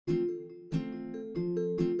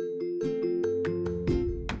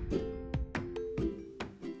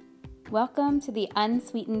Welcome to the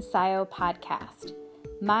Unsweetened SIO podcast.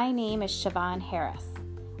 My name is Siobhan Harris.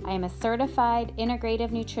 I am a certified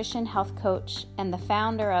integrative nutrition health coach and the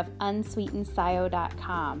founder of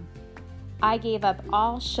unsweetenedscio.com. I gave up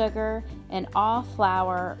all sugar and all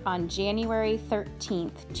flour on January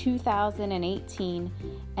 13th, 2018,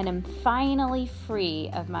 and am finally free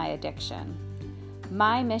of my addiction.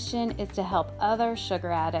 My mission is to help other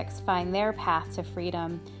sugar addicts find their path to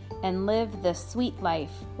freedom and live the sweet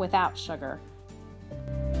life without sugar.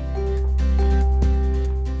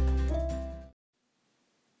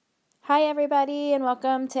 Hi, everybody, and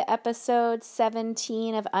welcome to episode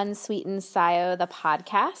 17 of Unsweetened SIO, the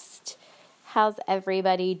podcast. How's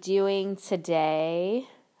everybody doing today?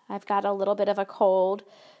 I've got a little bit of a cold,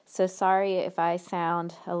 so sorry if I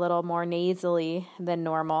sound a little more nasally than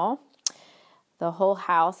normal. The whole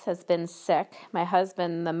house has been sick, my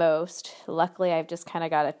husband the most. Luckily, I've just kind of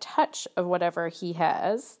got a touch of whatever he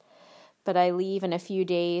has. But I leave in a few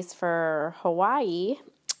days for Hawaii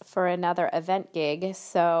for another event gig,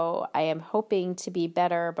 so I am hoping to be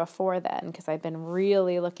better before then because I've been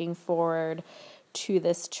really looking forward to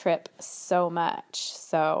this trip so much.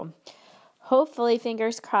 So hopefully,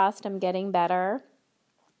 fingers crossed, I'm getting better.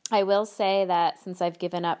 I will say that since I've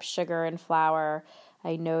given up sugar and flour,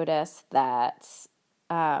 I notice that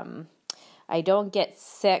I don't get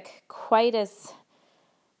sick quite as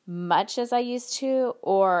much as I used to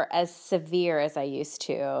or as severe as I used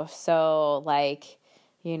to. So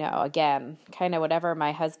again, kind of whatever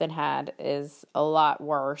my husband had is a lot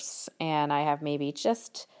worse. And I have maybe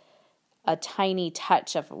just a tiny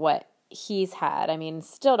touch of what he's had. I mean,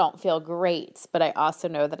 still don't feel great, but I also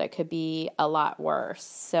know that it could be a lot worse.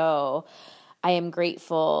 So I am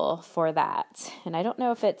grateful for that. And I don't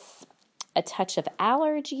know if it's a touch of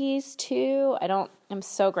allergies too. I'm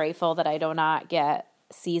so grateful that I do not get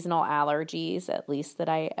seasonal allergies, at least that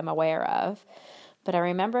I am aware of. But I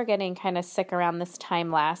remember getting kind of sick around this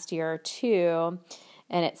time last year too.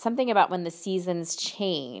 And it's something about when the seasons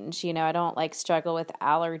change. You know, I don't struggle with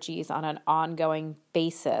allergies on an ongoing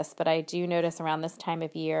basis, but I do notice around this time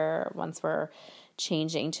of year, once we're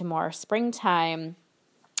changing to more springtime,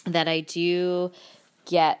 that I do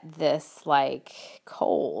get this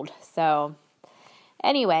cold. So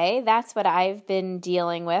anyway, that's what I've been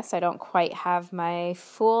dealing with. So I don't quite have my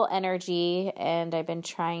full energy, and I've been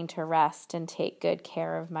trying to rest and take good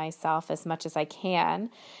care of myself as much as I can.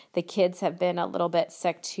 The kids have been a little bit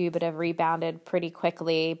sick too, but have rebounded pretty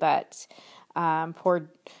quickly. But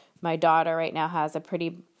my daughter right now has a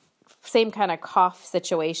pretty same kind of cough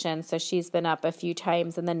situation. So she's been up a few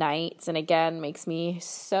times in the nights, and again, makes me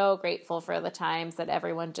so grateful for the times that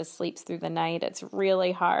everyone just sleeps through the night. It's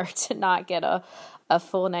really hard to not get a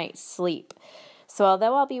full night's sleep. So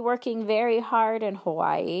although I'll be working very hard in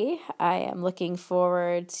Hawaii, I am looking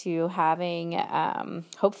forward to having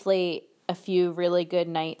hopefully a few really good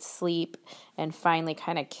nights sleep and finally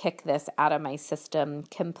kind of kick this out of my system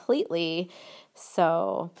completely.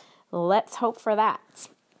 So let's hope for that.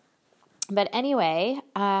 But anyway,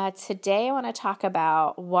 today I want to talk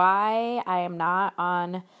about why I am not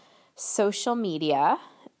on social media,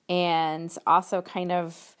 and also kind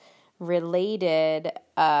of related,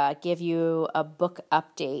 give you a book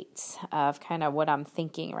update of kind of what I'm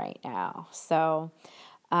thinking right now. So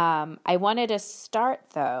I wanted to start,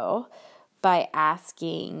 though, by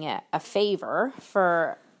asking a favor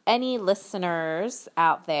for any listeners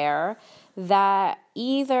out there that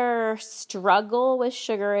either struggle with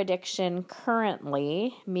sugar addiction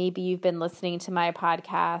currently. Maybe you've been listening to my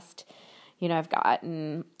podcast. You know, I've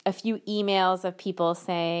gotten a few emails of people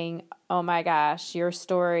saying, oh my gosh, your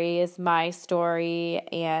story is my story.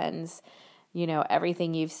 And,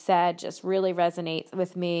 everything you've said just really resonates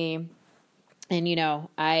with me. And,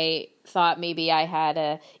 I thought maybe I had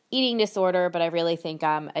a eating disorder, but I really think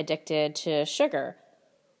I'm addicted to sugar.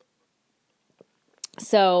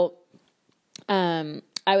 So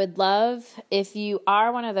I would love if you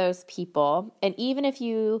are one of those people, and even if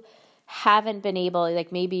you haven't been able,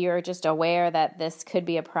 maybe you're just aware that this could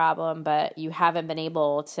be a problem, but you haven't been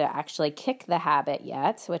able to actually kick the habit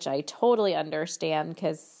yet, which I totally understand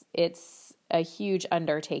because it's a huge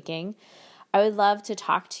undertaking. I would love to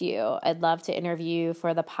talk to you. I'd love to interview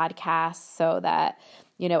for the podcast so that,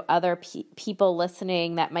 other people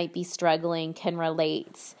listening that might be struggling can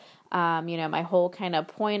relate. My whole kind of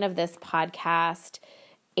point of this podcast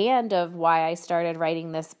and of why I started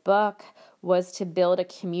writing this book was to build a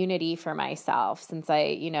community for myself, since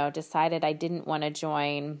I, decided I didn't want to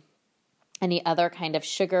join any other kind of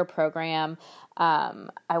sugar program.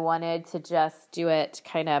 I wanted to just do it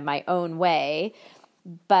kind of my own way.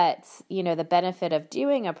 But, the benefit of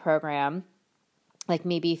doing a program like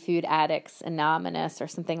maybe Food Addicts Anonymous or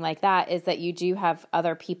something like that, is that you do have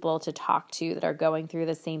other people to talk to that are going through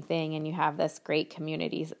the same thing, and you have this great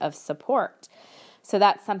community of support. So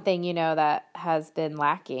that's something, that has been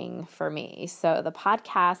lacking for me. So the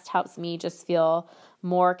podcast helps me just feel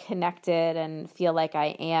more connected and feel like I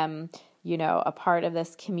am, a part of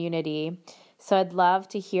this community. So I'd love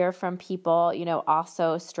to hear from people,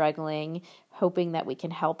 also struggling, hoping that we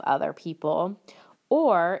can help other people.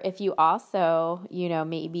 Or if you also,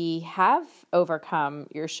 maybe have overcome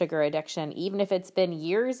your sugar addiction, even if it's been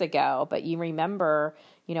years ago, but you remember,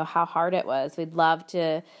 how hard it was. We'd love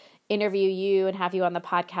to interview you and have you on the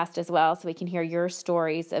podcast as well so we can hear your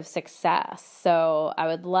stories of success. So I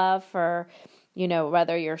would love for,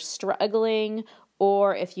 whether you're struggling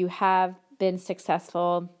or if you have been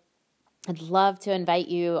successful, I'd love to invite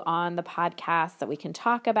you on the podcast so we can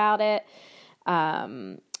talk about it.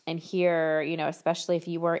 And hear, especially if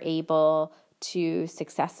you were able to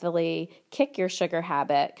successfully kick your sugar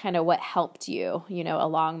habit, kind of what helped you,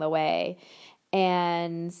 along the way.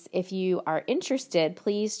 And if you are interested,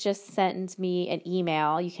 please just send me an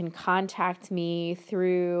email. You can contact me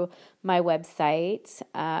through my website,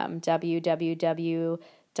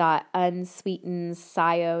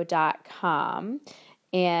 www.unsweetenscio.com.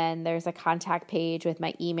 And there's a contact page with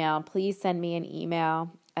my email. Please send me an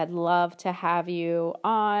email. I'd love to have you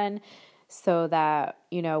on so that,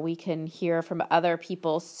 we can hear from other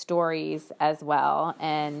people's stories as well.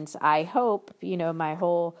 And I hope, my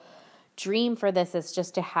whole dream for this is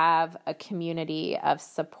just to have a community of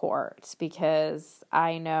support, because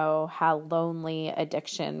I know how lonely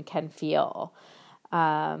addiction can feel.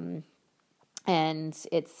 And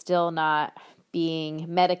it's still not being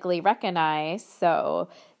medically recognized. So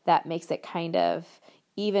that makes it kind of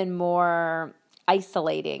even more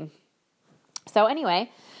isolating. So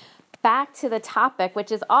anyway, back to the topic,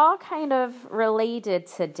 which is all kind of related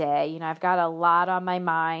today. I've got a lot on my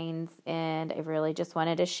mind and I really just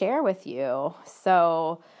wanted to share with you.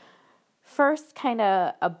 So first, kind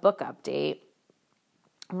of a book update.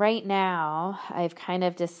 Right now, I've kind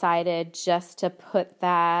of decided just to put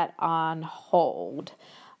that on hold.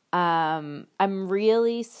 I'm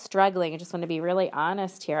really struggling. I just want to be really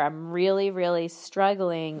honest here. I'm really, really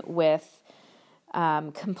struggling with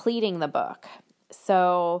completing the book.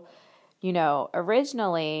 So,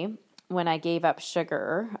 originally when I gave up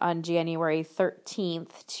sugar on January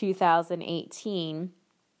 13th, 2018,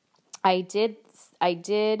 I did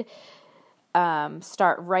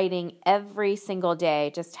start writing every single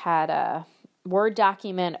day. Just had a Word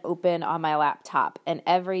document open on my laptop, and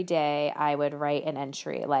every day I would write an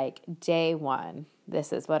entry like day 1,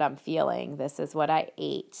 this is what I'm feeling. This is what I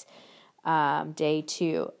ate. Day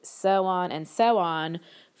 2, so on and so on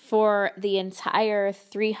for the entire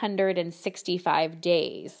 365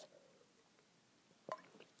 days.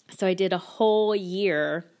 So I did a whole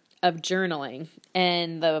year of journaling,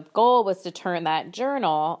 and the goal was to turn that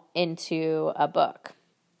journal into a book,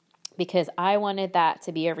 because I wanted that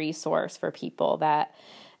to be a resource for people that,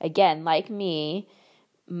 again, like me,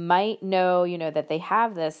 might know, that they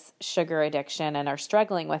have this sugar addiction and are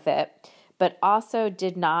struggling with it, but also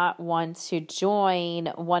did not want to join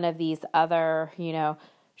one of these other,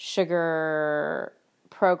 sugar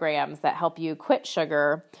programs that help you quit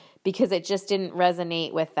sugar, because it just didn't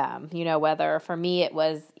resonate with them. Whether for me it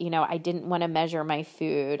was, I didn't want to measure my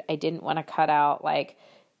food. I didn't want to cut out like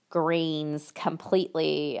grains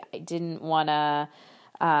completely. I didn't want to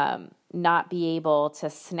not be able to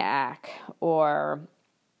snack or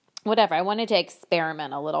whatever. I wanted to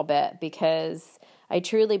experiment a little bit, because I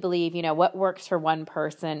truly believe, what works for one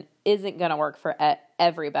person isn't going to work for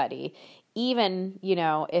everybody. Even,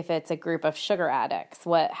 if it's a group of sugar addicts,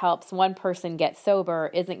 what helps one person get sober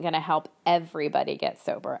isn't going to help everybody get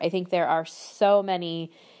sober. I think there are so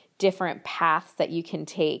many different paths that you can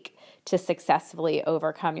take to successfully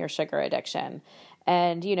overcome your sugar addiction.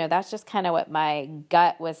 And, that's just kind of what my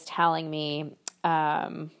gut was telling me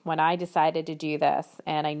when I decided to do this.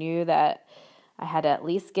 And I knew that I had to at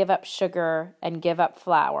least give up sugar and give up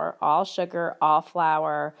flour, all sugar, all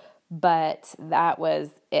flour. But that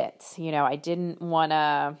was it. I didn't want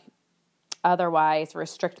to otherwise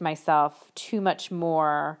restrict myself too much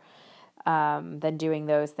more than doing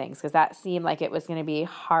those things, because that seemed like it was going to be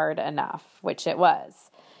hard enough, which it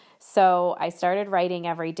was. So I started writing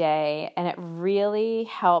every day, and it really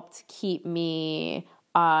helped keep me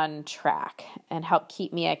on track and helped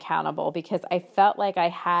keep me accountable, because I felt like I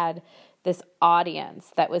had this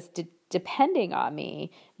audience that was depending on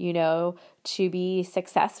me, to be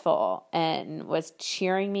successful, and was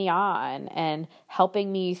cheering me on and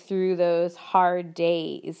helping me through those hard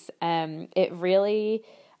days. It really,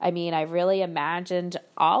 I mean, I really imagined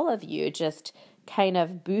all of you just kind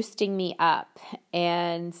of boosting me up.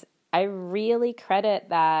 And I really credit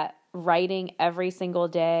that writing every single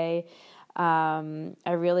day. I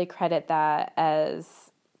really credit that as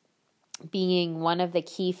being one of the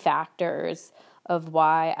key factors of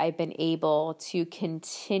why I've been able to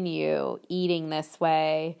continue eating this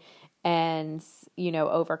way and,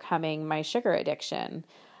 overcoming my sugar addiction.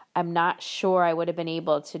 I'm not sure I would have been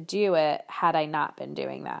able to do it had I not been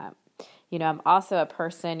doing that. I'm also a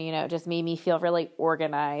person, just made me feel really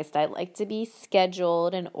organized. I like to be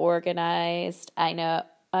scheduled and organized. I know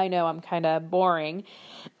I'm kind of boring.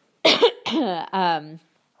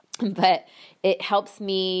 But it helps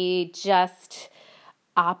me just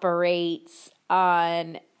operate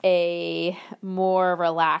on a more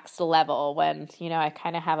relaxed level when, I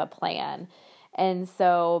kind of have a plan. And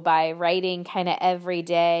so by writing kind of every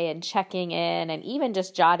day and checking in and even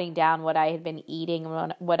just jotting down what I had been eating,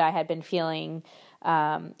 what I had been feeling,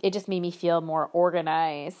 it just made me feel more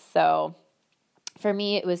organized. So for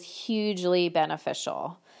me, it was hugely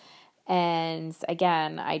beneficial. And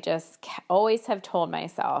again, I just always have told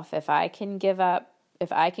myself, if I can get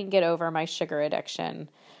over my sugar addiction,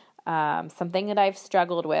 something that I've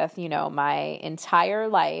struggled with, my entire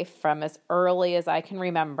life from as early as I can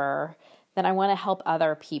remember, then I want to help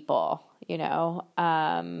other people,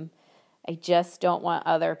 I just don't want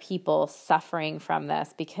other people suffering from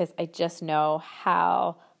this because I just know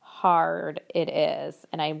how hard it is.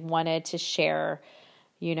 And I wanted to share,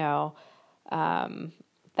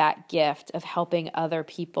 that gift of helping other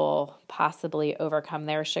people possibly overcome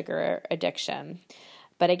their sugar addiction.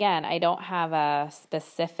 But again, I don't have a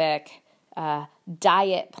specific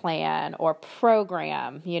diet plan or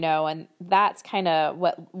program, and that's kind of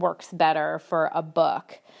what works better for a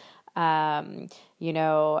book. Trying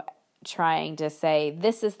to say,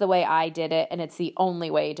 this is the way I did it, and it's the only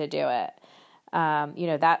way to do it.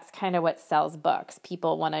 That's kind of what sells books.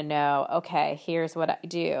 People want to know, okay, here's what I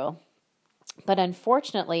do. But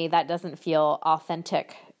unfortunately, that doesn't feel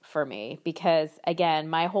authentic for me because, again,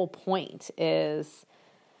 my whole point is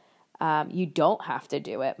you don't have to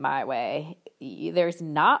do it my way. There's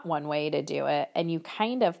not one way to do it. And you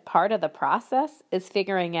kind of, part of the process is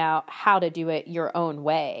figuring out how to do it your own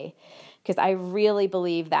way. Because I really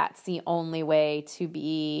believe that's the only way to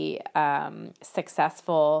be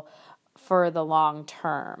successful for the long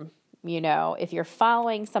term. If you're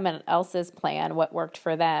following someone else's plan, what worked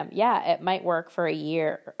for them, yeah, it might work for a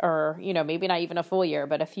year or, maybe not even a full year,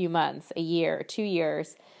 but a few months, a year, 2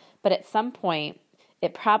 years. But at some point,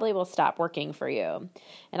 it probably will stop working for you.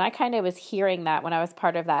 And I kind of was hearing that when I was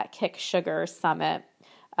part of that Kick Sugar Summit,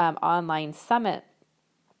 online summit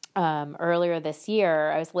earlier this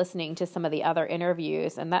year. I was listening to some of the other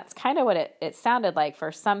interviews, and that's kind of what it sounded like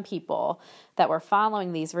for some people that were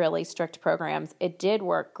following these really strict programs. It did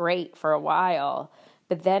work great for a while,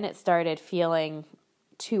 but then it started feeling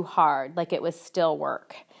too hard, like it was still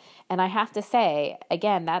work. And I have to say,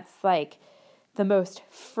 again, that's like the most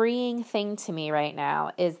freeing thing to me right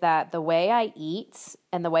now is that the way I eat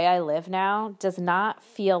and the way I live now does not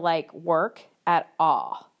feel like work at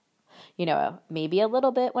all. Maybe a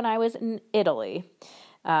little bit when I was in Italy.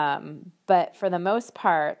 But for the most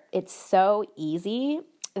part, it's so easy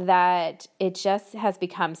that it just has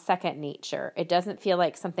become second nature. It doesn't feel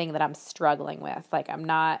like something that I'm struggling with. Like I'm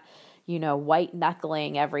not, white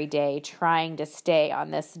knuckling every day trying to stay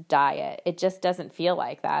on this diet. It just doesn't feel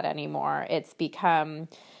like that anymore. It's become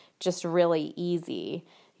just really easy.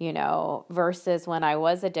 Versus when I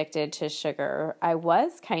was addicted to sugar, I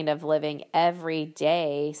was kind of living every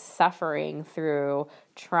day suffering through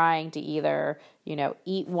trying to either,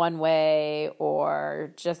 eat one way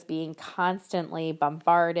or just being constantly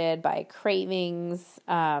bombarded by cravings.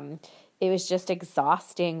 It was just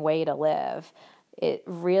exhausting way to live. It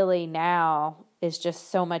really now is just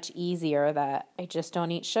so much easier that I just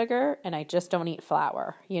don't eat sugar and I just don't eat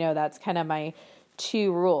flour. That's kind of my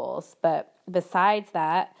 2 rules. But besides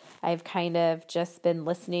that, I've kind of just been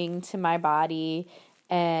listening to my body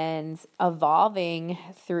and evolving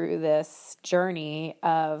through this journey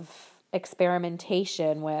of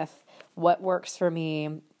experimentation with what works for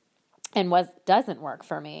me and what doesn't work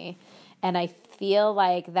for me. And I feel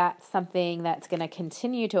like that's something that's going to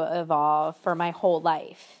continue to evolve for my whole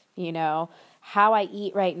life. How I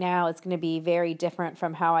eat right now is going to be very different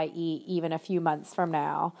from how I eat even a few months from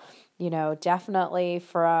now. Definitely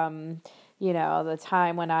from, the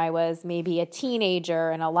time when I was maybe a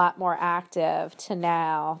teenager and a lot more active to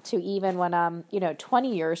now, to even when I'm,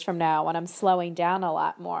 20 years from now when I'm slowing down a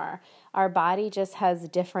lot more. Our body just has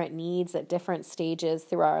different needs at different stages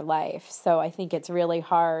through our life. So I think it's really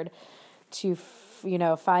hard to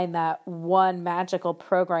find that one magical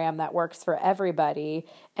program that works for everybody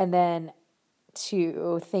and then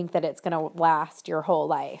to think that it's going to last your whole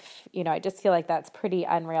life. I just feel like that's pretty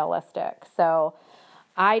unrealistic. So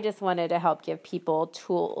I just wanted to help give people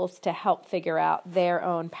tools to help figure out their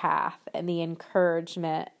own path and the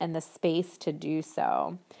encouragement and the space to do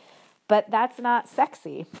so. But that's not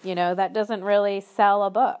sexy. That doesn't really sell a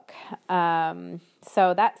book.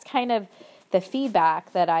 So that's kind of the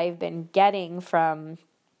feedback that I've been getting from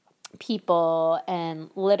people and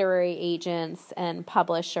literary agents and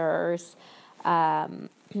publishers.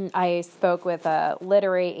 I spoke with a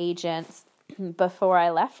literary agent before I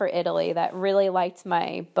left for Italy that really liked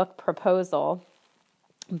my book proposal.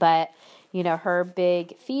 But, her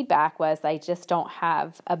big feedback was I just don't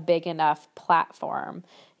have a big enough platform.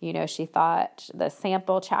 She thought the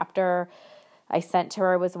sample chapter I sent to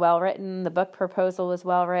her was well written, the book proposal was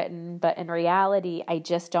well written, but in reality, I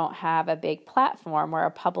just don't have a big platform where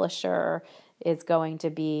a publisher is going to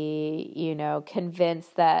be,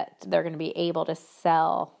 convinced that they're going to be able to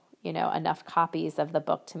sell, enough copies of the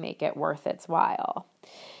book to make it worth its while.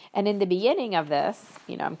 And in the beginning of this,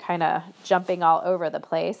 I'm kind of jumping all over the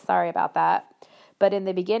place. Sorry about that. But in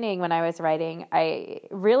the beginning, when I was writing, I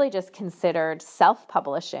really just considered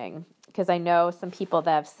self-publishing because I know some people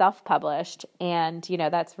that have self-published and,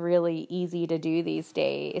 that's really easy to do these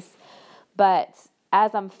days. But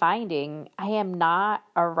as I'm finding, I am not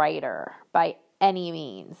a writer by any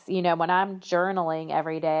means. When I'm journaling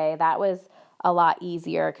every day, that was a lot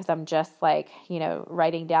easier because I'm just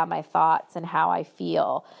writing down my thoughts and how I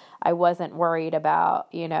feel. I wasn't worried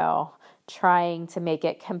about, trying to make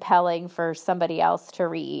it compelling for somebody else to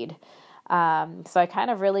read. So I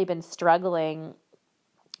kind of really been struggling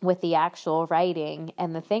with the actual writing.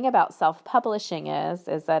 And the thing about self-publishing is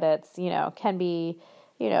that it's, can be,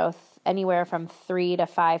 anywhere from $3,000 to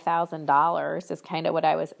 $5,000 is kind of what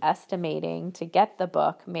I was estimating to get the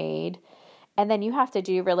book made. And then you have to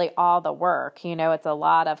do really all the work. It's a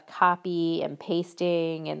lot of copy and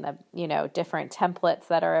pasting and the, different templates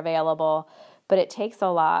that are available. But it takes a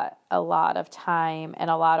lot of time and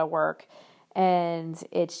a lot of work. And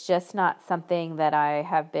it's just not something that I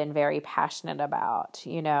have been very passionate about,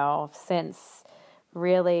 since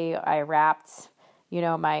really I wrapped,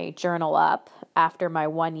 my journal up after my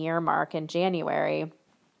 1 year mark in January.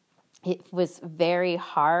 It was very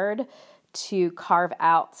hard to carve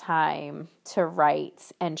out time to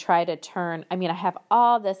write and try to I have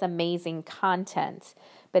all this amazing content,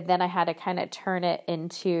 but then I had to kind of turn it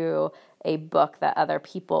into a book that other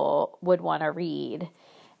people would want to read.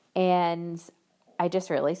 And I just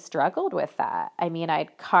really struggled with that.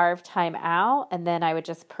 I'd carve time out and then I would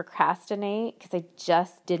just procrastinate because I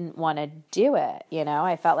just didn't want to do it.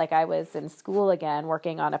 I felt like I was in school again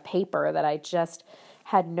working on a paper that I just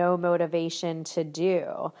had no motivation to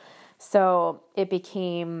do. So it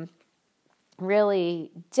became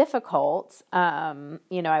really difficult.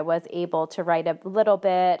 I was able to write a little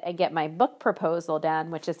bit and get my book proposal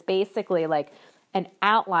done, which is basically like an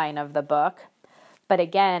outline of the book. But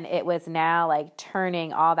again, it was now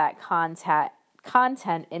turning all that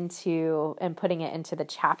content into and putting it into the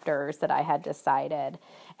chapters that I had decided.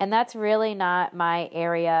 And that's really not my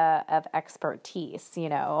area of expertise.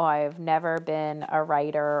 I've never been a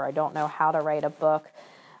writer. I don't know how to write a book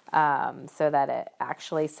so that it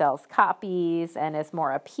actually sells copies and is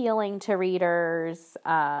more appealing to readers.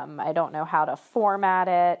 I don't know how to format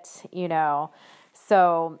it,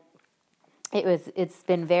 so it's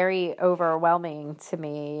been very overwhelming to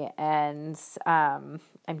me, and I'm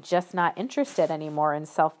just not interested anymore in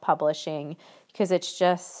self-publishing because it's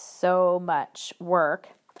just so much work.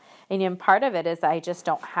 And part of it is I just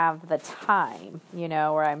don't have the time,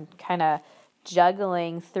 where I'm kind of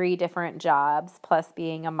juggling 3 different jobs plus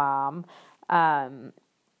being a mom. I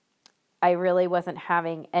really wasn't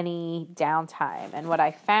having any downtime. And what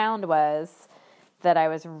I found was that I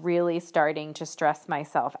was really starting to stress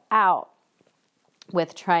myself out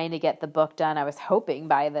with trying to get the book done. I was hoping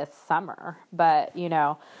by this summer, but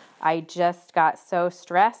I just got so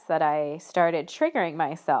stressed that I started triggering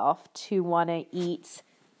myself to want to eat,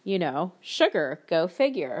 sugar. Go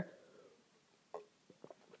figure.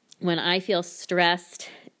 When I feel stressed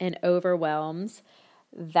and overwhelmed,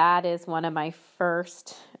 that is one of my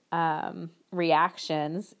first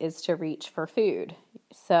reactions is to reach for food.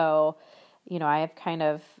 So, I have kind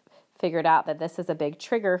of figured out that this is a big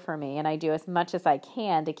trigger for me, and I do as much as I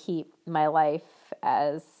can to keep my life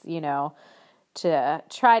as, to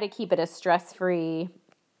try to keep it as stress-free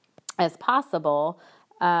as possible.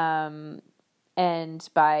 And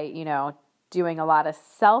by, doing a lot of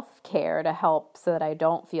self-care to help so that I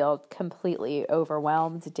don't feel completely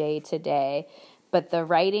overwhelmed day to day. But the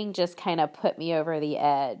writing just kind of put me over the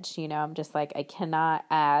edge. I'm just like, I cannot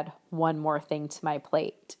add one more thing to my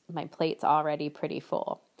plate. My plate's already pretty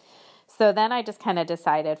full. So then I just kind of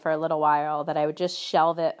decided for a little while that I would just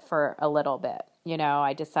shelve it for a little bit.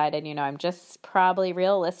 I decided, I'm just probably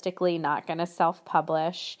realistically not going to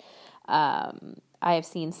self-publish. I have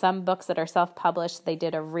seen some books that are self-published. They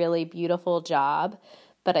did a really beautiful job,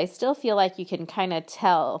 but I still feel like you can kind of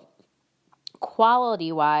tell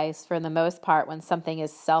quality-wise for the most part when something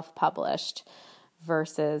is self-published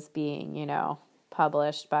versus being,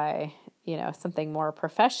 published by, something more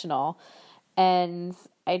professional. And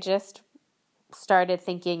I just started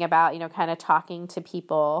thinking about, kind of talking to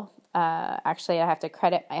people. Actually, I have to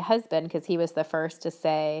credit my husband because he was the first to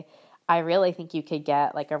say, I really think you could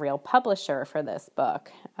get like a real publisher for this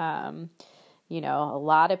book. A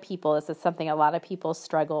lot of people, this is something a lot of people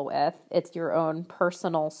struggle with. It's your own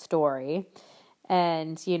personal story.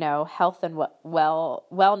 And, health and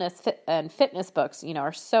wellness and fitness books,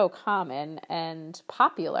 are so common and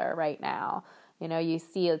popular right now. You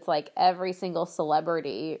see it's like every single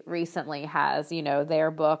celebrity recently has,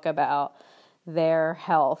 their book about their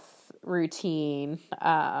health routine,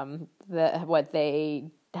 how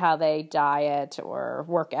they diet or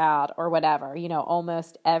work out or whatever.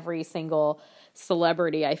 Almost every single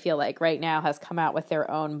celebrity, I feel like right now, has come out with their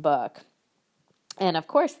own book. And of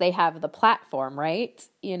course they have the platform, right?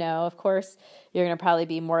 Of course you're going to probably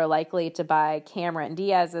be more likely to buy Cameron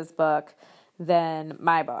Diaz's book than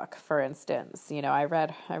my book, for instance. I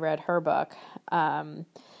read her book.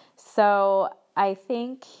 So I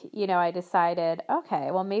think, I decided,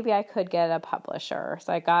 okay, well, maybe I could get a publisher.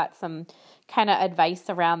 So I got some kind of advice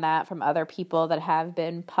around that from other people that have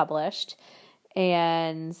been published.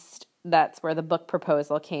 And that's where the book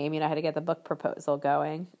proposal came. I had to get the book proposal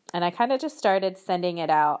going. And I kind of just started sending it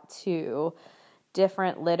out to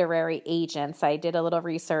different literary agents. I did a little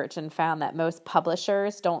research and found that most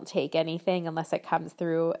publishers don't take anything unless it comes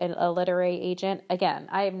through a literary agent. Again,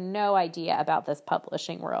 I have no idea about this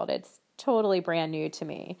publishing world. It's totally brand new to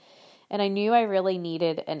me. And I knew I really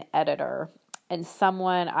needed an editor and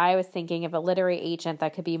someone. I was thinking of a literary agent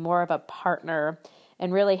that could be more of a partner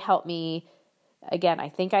and really help me. Again, I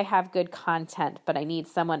think I have good content, but I need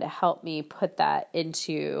someone to help me put that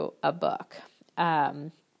into a book.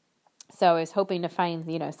 So I was hoping to find,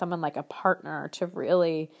 someone like a partner to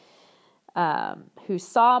really, who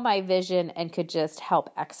saw my vision and could just help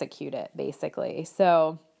execute it, basically.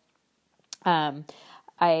 So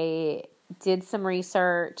I did some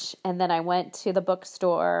research, and then I went to the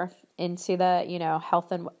bookstore into the,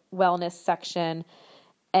 health and wellness section,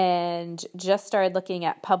 and just started looking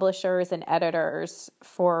at publishers and editors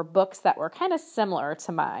for books that were kind of similar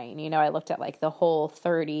to mine. I looked at like the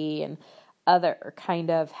Whole30 and other kind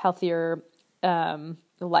of healthier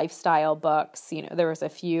lifestyle books. There was a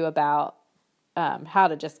few about how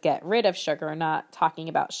to just get rid of sugar, not talking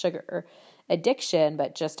about sugar addiction,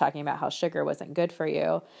 but just talking about how sugar wasn't good for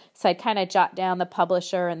you. So I'd kind of jot down the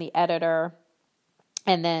publisher and the editor,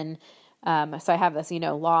 and then so I have this,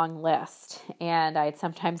 long list, and I'd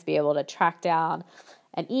sometimes be able to track down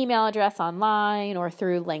an email address online or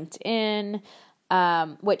through LinkedIn,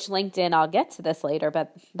 which LinkedIn, I'll get to this later,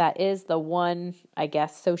 but that is the one, I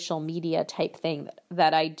guess, social media type thing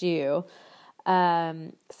that I do.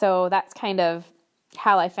 So that's kind of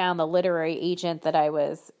how I found the literary agent that I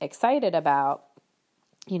was excited about,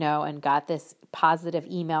 and got this positive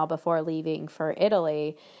email before leaving for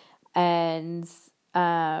Italy. And,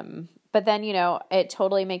 but then, it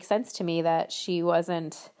totally makes sense to me that she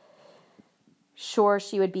wasn't sure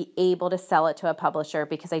she would be able to sell it to a publisher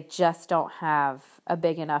because I just don't have a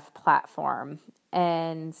big enough platform.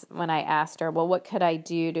 And when I asked her, well, what could I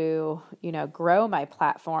do to, grow my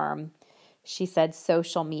platform? She said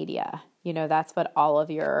social media. That's what all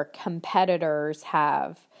of your competitors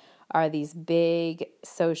have, are these big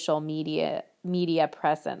social media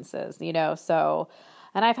presences, so.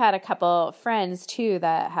 And I've had a couple friends too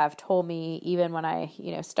that have told me, even when I,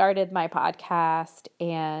 started my podcast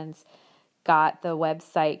and got the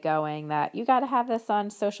website going, that you got to have this on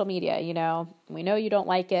social media. We know you don't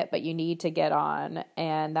like it, but you need to get on,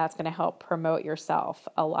 and that's going to help promote yourself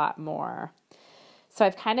a lot more. So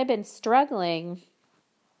I've kind of been struggling,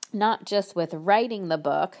 not just with writing the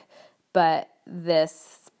book, but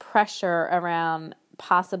this pressure around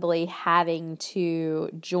possibly having to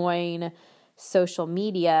join social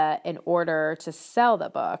media in order to sell the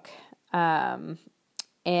book. And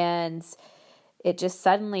it just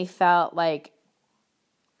suddenly felt like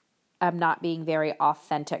I'm not being very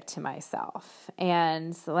authentic to myself.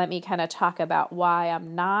 And so let me kind of talk about why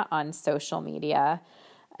I'm not on social media.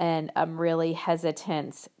 and I'm really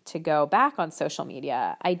hesitant to go back on social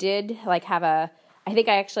media. I did I think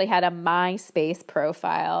I actually had a MySpace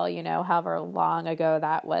profile, however long ago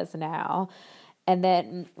that was now. And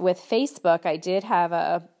then with Facebook, I did have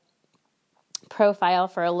a profile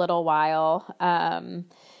for a little while.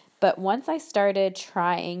 But once I started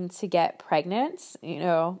trying to get pregnant,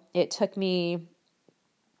 it took me,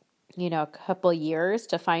 a couple years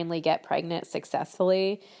to finally get pregnant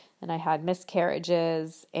successfully. And I had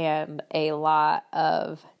miscarriages and a lot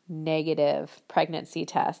of negative pregnancy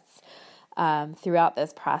tests throughout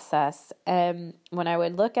this process. And when I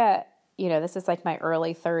would look at, this is like my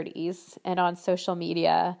early 30s, and on social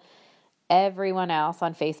media, everyone else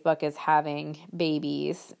on Facebook is having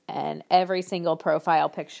babies, and every single profile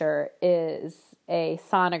picture is a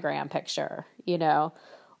sonogram picture,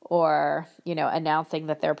 or, announcing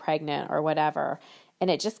that they're pregnant or whatever. And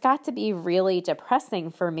it just got to be really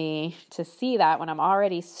depressing for me to see that when I'm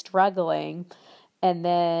already struggling. And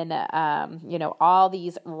then, all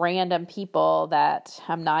these random people that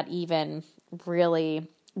I'm not even really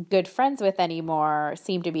good friends with anymore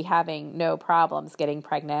seem to be having no problems getting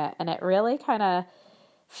pregnant. And it really kind of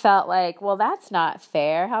felt like, well, that's not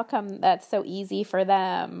fair. How come that's so easy for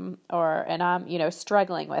them? And I'm,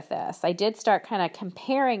 struggling with this. I did start kind of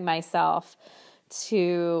comparing myself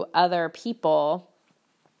to other people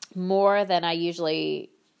more than I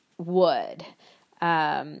usually would.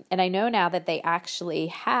 And I know now that they actually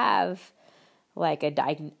have like a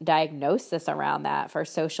diagnosis around that for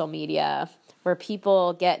social media, where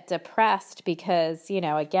people get depressed because,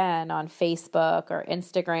 again, on Facebook or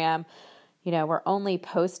Instagram, we're only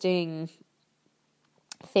posting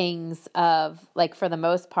things of, like, for the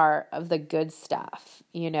most part, of the good stuff.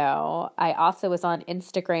 I also was on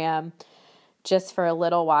Instagram just for a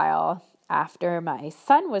little while after my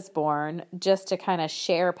son was born, just to kind of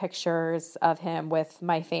share pictures of him with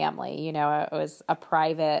my family. It was a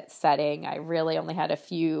private setting. I really only had a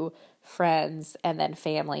few friends and then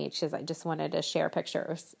family, because I just wanted to share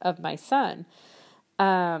pictures of my son.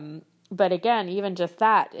 But again, even just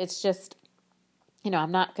that, it's just,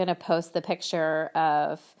 I'm not going to post the picture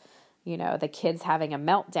of, the kids having a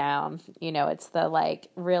meltdown. It's the like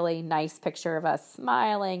really nice picture of us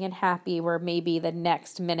smiling and happy, where maybe the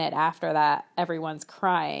next minute after that, everyone's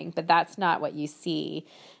crying, but that's not what you see.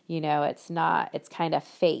 It's kind of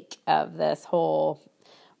fake of this whole.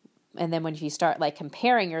 And then when you start like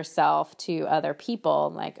comparing yourself to other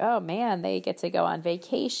people, like, oh man, they get to go on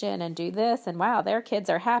vacation and do this, and wow, their kids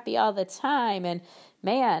are happy all the time, and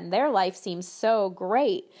man, their life seems so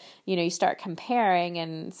great. You start comparing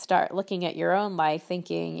and start looking at your own life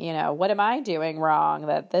thinking, what am I doing wrong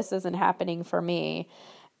that this isn't happening for me?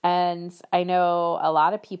 And I know a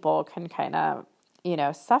lot of people can kind of,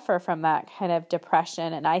 suffer from that kind of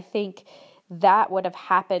depression. And I think that would have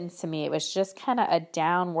happened to me. It was just kind of a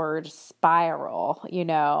downward spiral,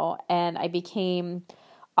 and I became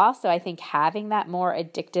also, I think, having that more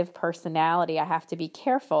addictive personality. I have to be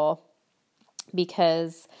careful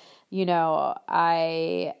because,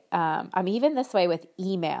 I'm even this way with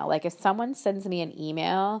email. Like if someone sends me an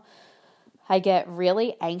email, I get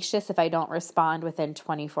really anxious if I don't respond within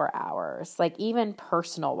 24 hours, like even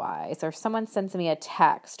personal wise, or if someone sends me a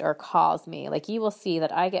text or calls me, like you will see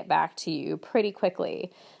that I get back to you pretty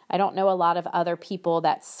quickly. I don't know a lot of other people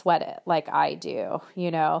that sweat it like I do,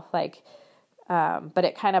 but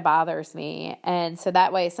it kind of bothers me. And so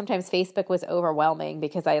that way, sometimes Facebook was overwhelming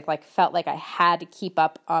because I felt like I had to keep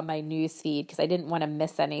up on my news feed because I didn't want to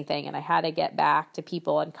miss anything, and I had to get back to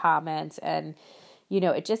people and comment. And,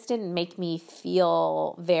 it just didn't make me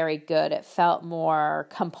feel very good. It felt more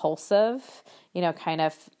compulsive, kind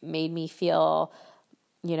of made me feel,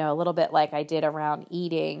 a little bit like I did around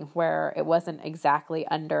eating, where it wasn't exactly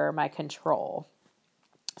under my control.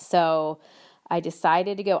 So I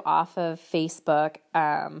decided to go off of Facebook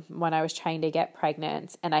when I was trying to get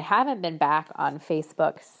pregnant, and I haven't been back on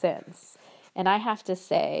Facebook since. And I have to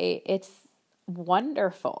say, it's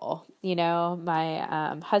wonderful.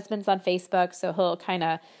 My husband's on Facebook, so he'll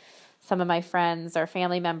some of my friends or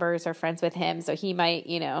family members are friends with him, so he might,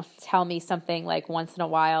 tell me something like once in a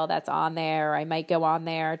while that's on there. I might go on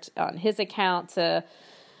there on his account to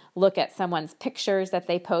look at someone's pictures that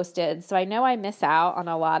they posted. So I know I miss out on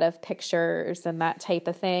a lot of pictures and that type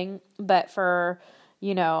of thing. But for,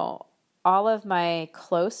 all of my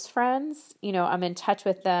close friends, I'm in touch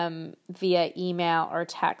with them via email or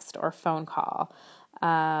text or phone call.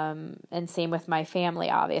 And same with my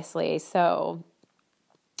family, obviously. So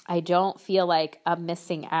I don't feel like I'm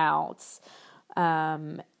missing out.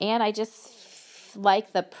 And I just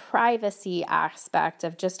like the privacy aspect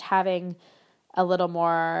of just having a little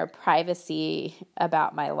more privacy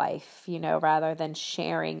about my life, rather than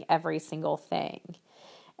sharing every single thing.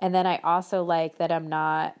 And then I also like that I'm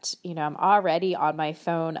not, I'm already on my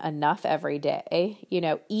phone enough every day,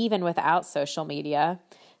 even without social media.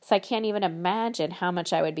 So I can't even imagine how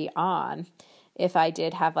much I would be on if I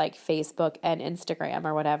did have like Facebook and Instagram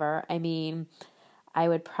or whatever. I mean, I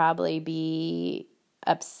would probably be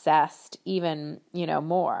obsessed even,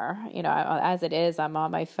 more, as it is, I'm on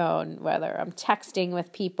my phone, whether I'm texting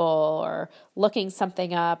with people or looking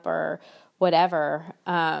something up or whatever.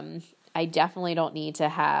 I definitely don't need to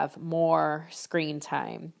have more screen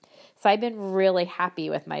time. So I've been really happy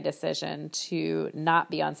with my decision to not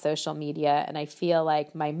be on social media. And I feel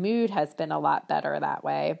like my mood has been a lot better that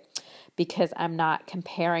way because I'm not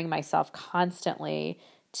comparing myself constantly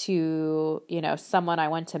to, someone I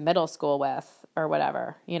went to middle school with or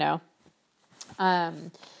whatever,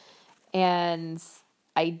 And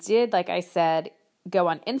I did, like I said, go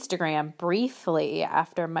on Instagram briefly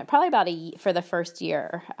after for the first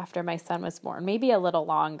year after my son was born, maybe a little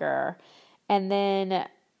longer. And then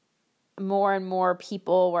more and more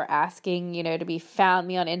people were asking, to be found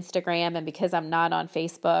me on Instagram. And because I'm not on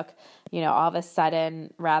Facebook, all of a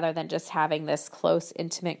sudden, rather than just having this close,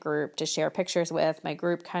 intimate group to share pictures with, my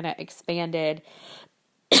group kind of expanded.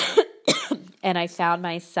 And I found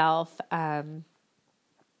myself,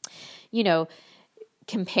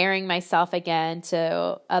 comparing myself again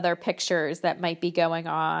to other pictures that might be going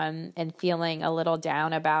on and feeling a little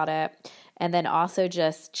down about it. And then also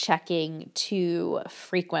just checking too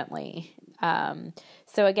frequently.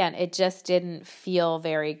 So again, it just didn't feel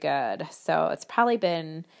very good. So it's probably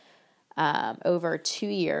been over 2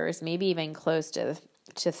 years, maybe even close to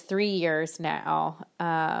 3 years now,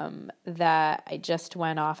 that I just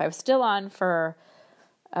went off. I was still on for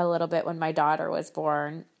a little bit when my daughter was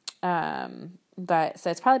born. But so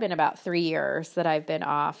it's probably been about 3 years that I've been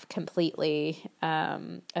off completely,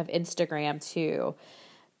 of Instagram too,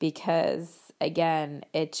 because again,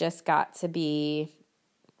 it just got to be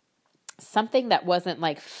something that wasn't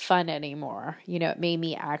like fun anymore. It made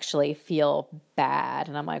me actually feel bad.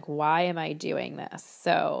 And I'm like, why am I doing this?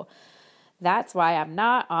 So that's why I'm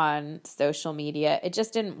not on social media. It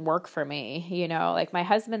just didn't work for me. Like my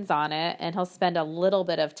husband's on it and he'll spend a little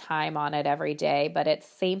bit of time on it every day, but it's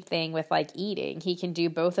same thing with like eating. He can do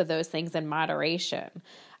both of those things in moderation.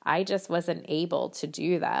 I just wasn't able to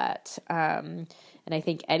do that. And I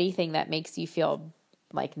think anything that makes you feel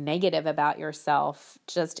like negative about yourself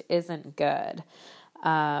just isn't good.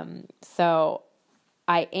 So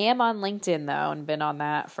I am on LinkedIn though, and been on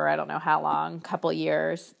that for I don't know how long, couple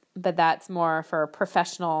years. But that's more for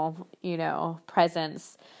professional,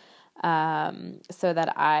 presence, so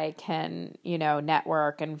that I can,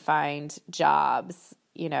 network and find jobs.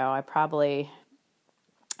 I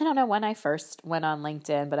don't know when I first went on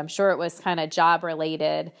LinkedIn, but I'm sure it was kind of job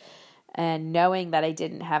related. And knowing that I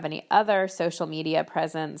didn't have any other social media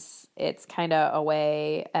presence, it's kind of a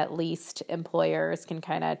way at least employers can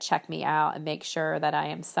kind of check me out and make sure that I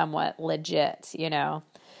am somewhat legit,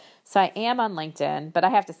 So I am on LinkedIn, but I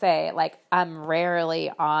have to say, like, I'm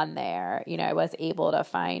rarely on there. I was able to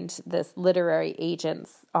find this literary agent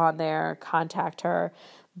on there, contact her.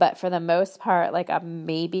 But for the most part, like, I'm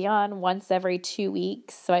maybe on once every 2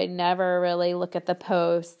 weeks. So I never really look at the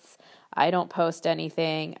posts. I don't post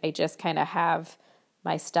anything. I just kind of have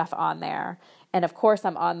my stuff on there. And of course,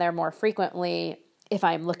 I'm on there more frequently if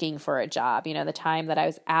I'm looking for a job. The time that I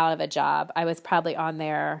was out of a job, I was probably on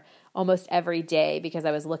there almost every day because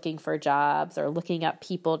I was looking for jobs or looking up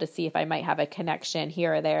people to see if I might have a connection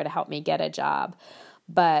here or there to help me get a job.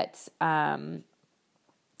 But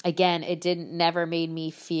again, it never made me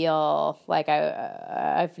feel like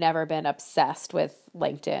I've never been obsessed with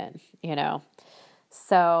LinkedIn,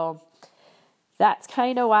 So that's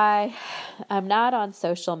kind of why I'm not on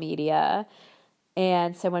social media.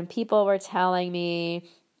 And so when people were telling me,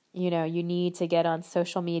 you need to get on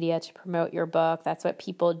social media to promote your book. That's what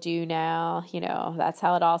people do now. That's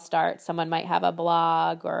how it all starts. Someone might have a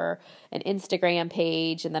blog or an Instagram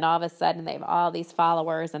page, and then all of a sudden they have all these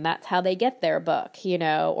followers, and that's how they get their book,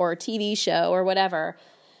 or a TV show or whatever.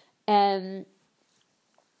 And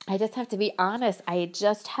I just have to be honest. I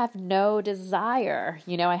just have no desire.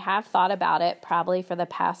 I have thought about it probably for the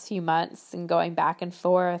past few months and going back and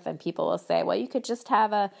forth, and people will say, well, you could just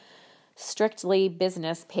have a strictly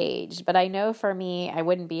business page. But I know for me, I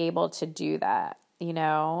wouldn't be able to do that,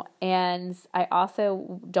 and I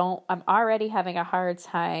also I'm already having a hard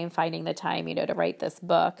time finding the time, to write this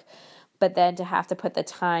book, but then to have to put the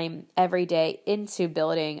time every day into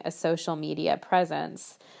building a social media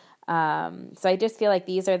presence. So I just feel like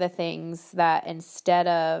these are the things that instead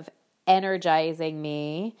of energizing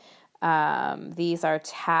me. These are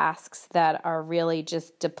tasks that are really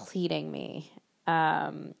just depleting me.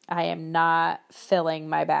 I am not filling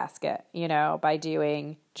my basket,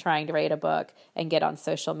 by trying to write a book and get on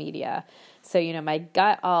social media. So, my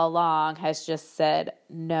gut all along has just said,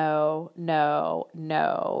 no, no,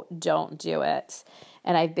 no, don't do it.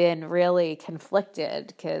 And I've been really conflicted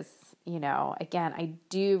because, again, I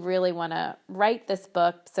do really want to write this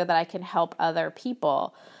book so that I can help other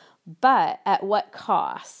people, but at what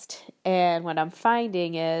cost? And what I'm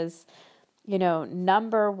finding is,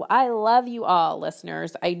 I love you all,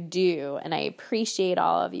 listeners. I do. And I appreciate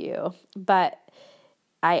all of you. But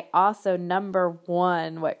I also, number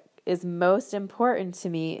one, what is most important to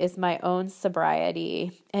me is my own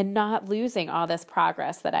sobriety and not losing all this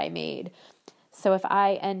progress that I made. So if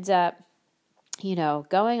I end up,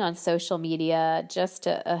 going on social media just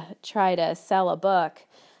to try to sell a book,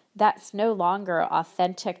 that's no longer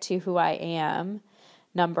authentic to who I am,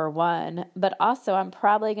 number one. But also I'm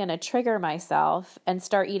probably going to trigger myself and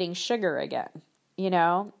start eating sugar again,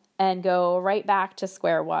 and go right back to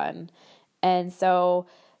square one. And so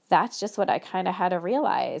that's just what I kind of had to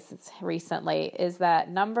realize recently, is that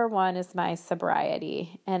number one is my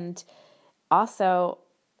sobriety. And also,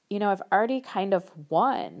 I've already kind of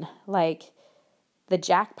won, like, the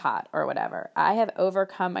jackpot or whatever. I have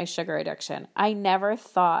overcome my sugar addiction. I never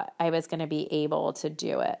thought I was going to be able to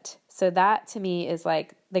do it. So that to me is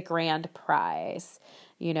like the grand prize.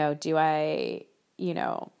 Do I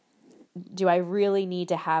really need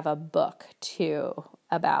to have a book too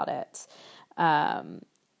about it?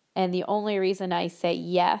 And the only reason I say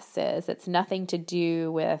yes is it's nothing to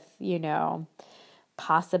do with,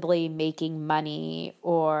 possibly making money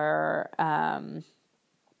or,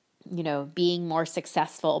 being more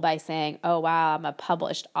successful by saying, oh, wow, I'm a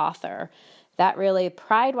published author. That really,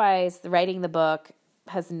 pride-wise, writing the book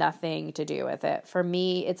has nothing to do with it. For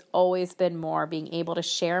me, it's always been more being able to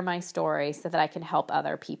share my story so that I can help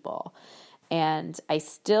other people. And I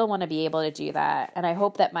still want to be able to do that. And I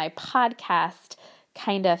hope that my podcast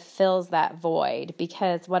kind of fills that void,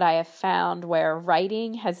 because what I have found where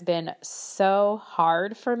writing has been so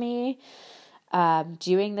hard for me,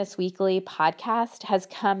 doing this weekly podcast has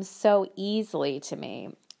come so easily to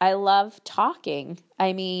me. I love talking.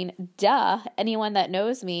 I mean, duh, anyone that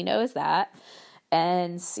knows me knows that.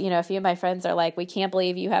 And, a few of my friends are like, we can't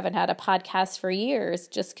believe you haven't had a podcast for years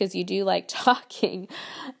just because you do like talking.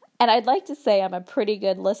 And I'd like to say I'm a pretty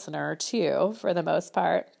good listener too, for the most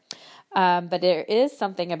part. But there is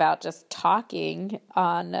something about just talking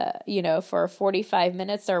on, for 45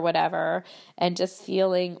 minutes or whatever, and just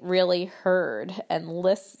feeling really heard and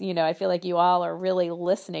I feel like you all are really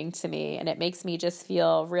listening to me, and it makes me just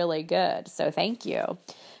feel really good. So thank you.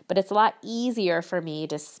 But it's a lot easier for me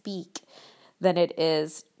to speak than it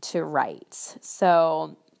is to write.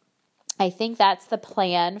 So I think that's the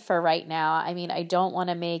plan for right now. I mean, I don't want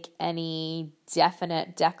to make any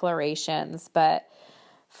definite declarations, but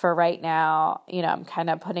for right now, I'm kind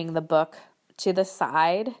of putting the book to the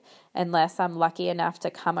side unless I'm lucky enough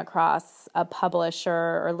to come across a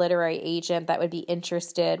publisher or literary agent that would be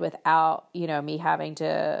interested without, me having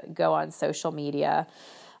to go on social media.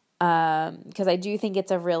 Because I do think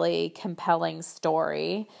it's a really compelling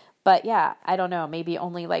story. But yeah, I don't know, maybe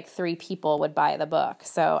only like 3 people would buy the book.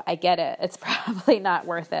 So I get it. It's probably not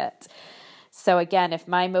worth it. So again, if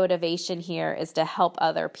my motivation here is to help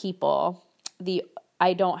other people,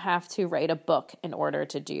 I don't have to write a book in order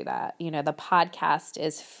to do that. The podcast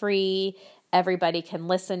is free. Everybody can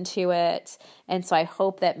listen to it. And so I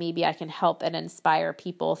hope that maybe I can help and inspire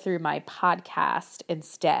people through my podcast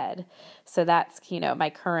instead. So that's, my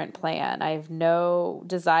current plan. I have no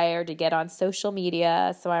desire to get on social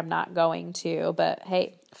media, so I'm not going to. But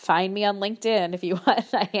hey, find me on LinkedIn if you want.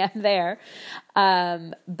 I am there.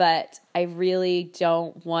 But I really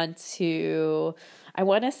don't want to... I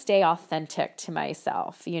want to stay authentic to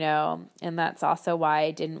myself, and that's also why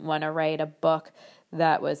I didn't want to write a book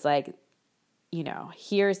that was like,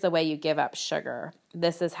 here's the way you give up sugar.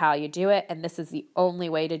 This is how you do it, and this is the only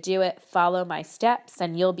way to do it. Follow my steps,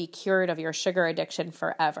 and you'll be cured of your sugar addiction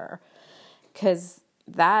forever. Because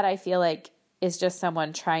that, I feel like, is just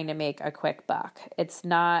someone trying to make a quick buck. It's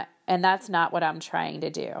not, and that's not what I'm trying to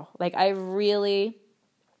do. Like,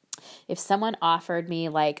 if someone offered me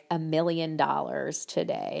like $1 million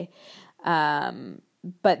today,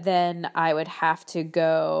 but then I would have to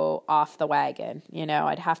go off the wagon,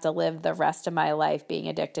 I'd have to live the rest of my life being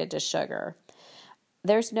addicted to sugar.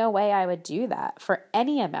 There's no way I would do that for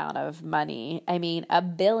any amount of money. I mean,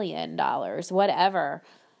 $1 billion, whatever.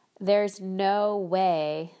 There's no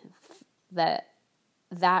way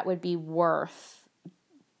that would be worth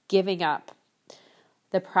giving up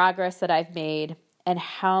the progress that I've made and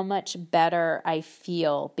how much better I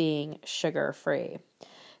feel being sugar-free.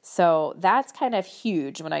 So that's kind of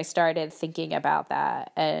huge when I started thinking about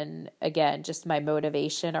that. And again, just my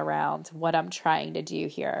motivation around what I'm trying to do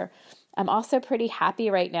here. I'm also pretty happy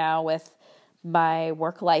right now with my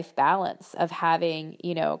work-life balance of having,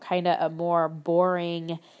 kind of a more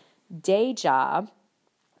boring day job,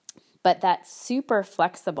 but that's super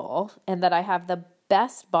flexible, and that I have the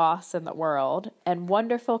best boss in the world and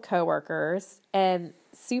wonderful coworkers and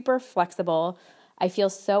super flexible. I feel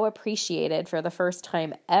so appreciated for the first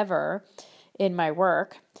time ever in my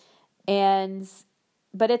work.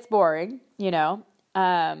 But it's boring,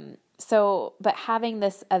 but having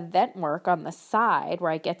this event work on the side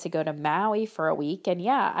where I get to go to Maui for a week, and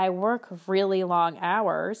I work really long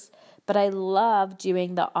hours, but I love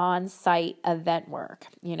doing the on-site event work.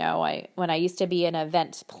 When I used to be an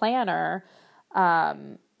event planner,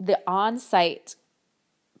 the on-site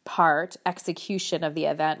part, execution of the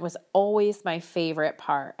event, was always my favorite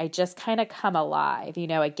part. I just kind of come alive.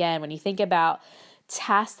 Again, when you think about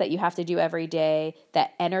tasks that you have to do every day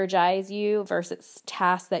that energize you versus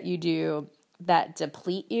tasks that you do that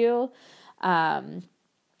deplete you,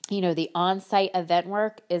 the on-site event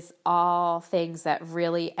work is all things that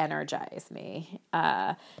really energize me.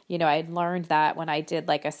 I learned that when I did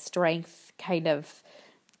like a strength kind of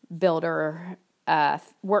builder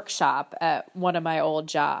workshop at one of my old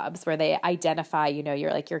jobs, where they identify,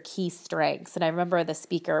 your key strengths. And I remember the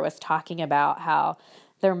speaker was talking about how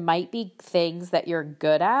there might be things that you're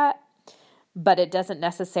good at, but it doesn't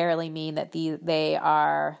necessarily mean that they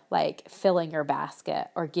are like filling your basket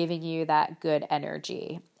or giving you that good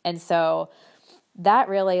energy. And so that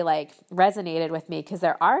really resonated with me, because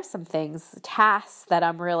there are some tasks that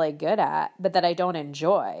I'm really good at, but that I don't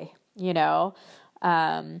enjoy,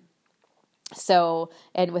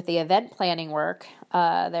 and with the event planning work,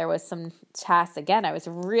 there was some tasks, again, I was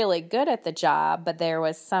really good at the job, but there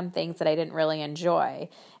was some things that I didn't really enjoy.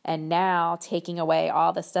 And now taking away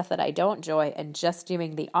all the stuff that I don't enjoy and just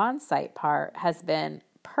doing the on-site part has been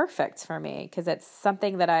perfect for me, because it's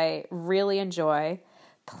something that I really enjoy.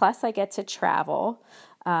 Plus I get to travel,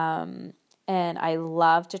 and I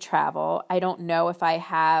love to travel. I don't know if I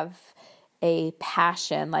have a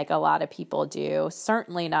passion like a lot of people do,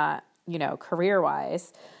 certainly not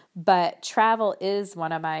career-wise, but travel is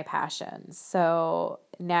one of my passions. So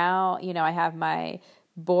now, I have my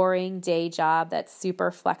boring day job that's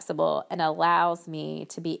super flexible and allows me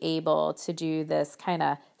to be able to do this kind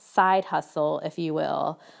of side hustle, if you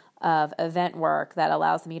will, of event work that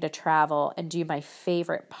allows me to travel and do my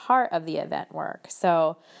favorite part of the event work.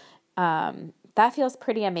 So, that feels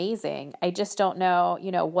pretty amazing. I just don't know,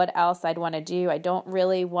 what else I'd want to do. I don't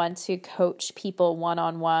really want to coach people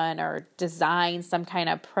one-on-one or design some kind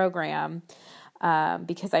of program,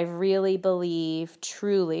 because I really believe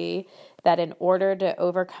truly that in order to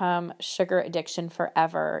overcome sugar addiction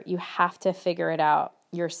forever, you have to figure it out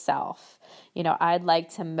yourself. I'd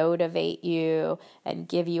like to motivate you and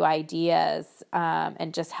give you ideas,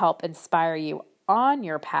 and just help inspire you on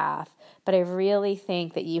your path. But I really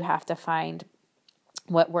think that you have to find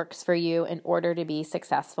what works for you in order to be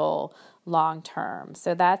successful long term.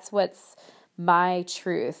 So that's what's my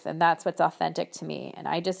truth, and that's what's authentic to me. And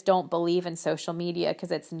I just don't believe in social media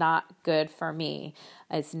because it's not good for me.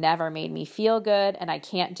 It's never made me feel good, and I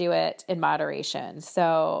can't do it in moderation.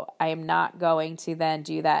 So I am not going to then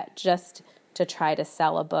do that just to try to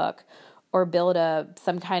sell a book or build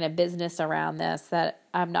some kind of business around this that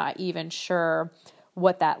I'm not even sure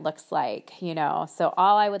what that looks like, So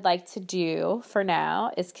all I would like to do for now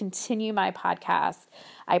is continue my podcast.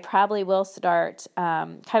 I probably will start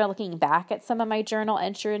kind of looking back at some of my journal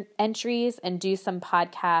entries and do some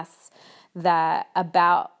podcasts that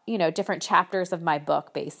about, different chapters of my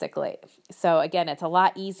book, basically. So again, it's a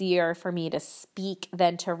lot easier for me to speak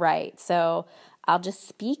than to write. So I'll just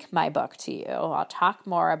speak my book to you. I'll talk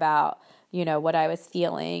more about, what I was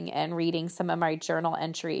feeling and reading some of my journal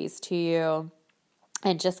entries to you,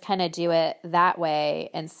 and just kind of do it that way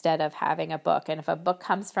instead of having a book. And if a book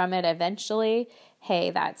comes from it eventually, hey,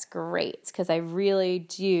 that's great, because I really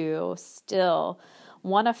do still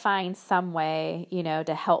want to find some way,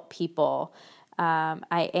 to help people.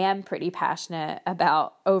 I am pretty passionate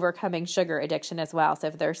about overcoming sugar addiction as well. So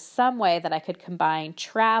if there's some way that I could combine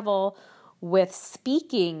travel with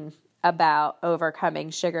speaking about overcoming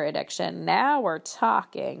sugar addiction. Now we're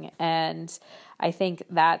talking. And I think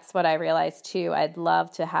that's what I realized too. I'd love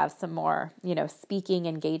to have some more, speaking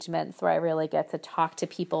engagements where I really get to talk to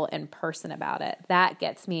people in person about it. That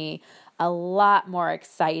gets me a lot more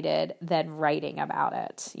excited than writing about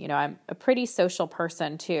it. I'm a pretty social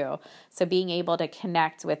person too. So being able to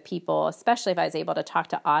connect with people, especially if I was able to talk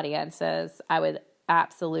to audiences, I would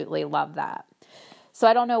absolutely love that. So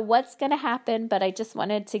I don't know what's going to happen, but I just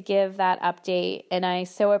wanted to give that update, and I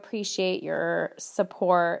so appreciate your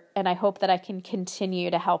support, and I hope that I can continue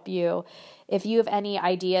to help you. If you have any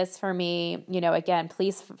ideas for me, again,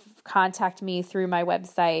 please contact me through my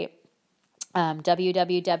website,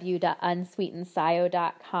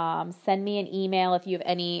 www.unsweetenscio.com. Send me an email if you have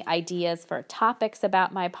any ideas for topics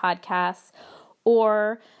about my podcasts,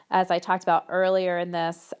 or as I talked about earlier in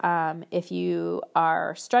this, if you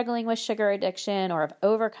are struggling with sugar addiction or have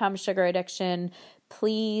overcome sugar addiction,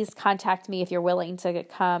 please contact me if you're willing to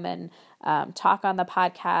come and talk on the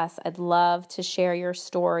podcast. I'd love to share your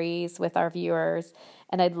stories with our viewers,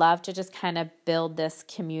 and I'd love to just kind of build this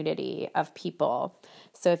community of people.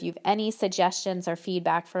 So if you have any suggestions or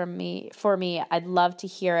feedback for me, I'd love to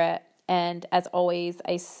hear it. And as always,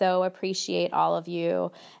 I so appreciate all of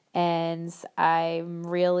you. And I'm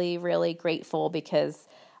really, really grateful because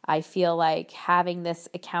I feel like having this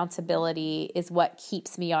accountability is what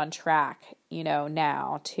keeps me on track,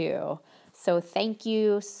 now too. So thank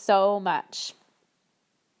you so much.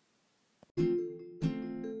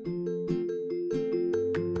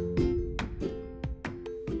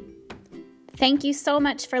 Thank you so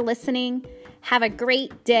much for listening. Have a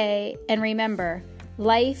great day. And remember,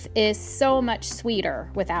 life is so much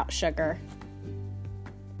sweeter without sugar.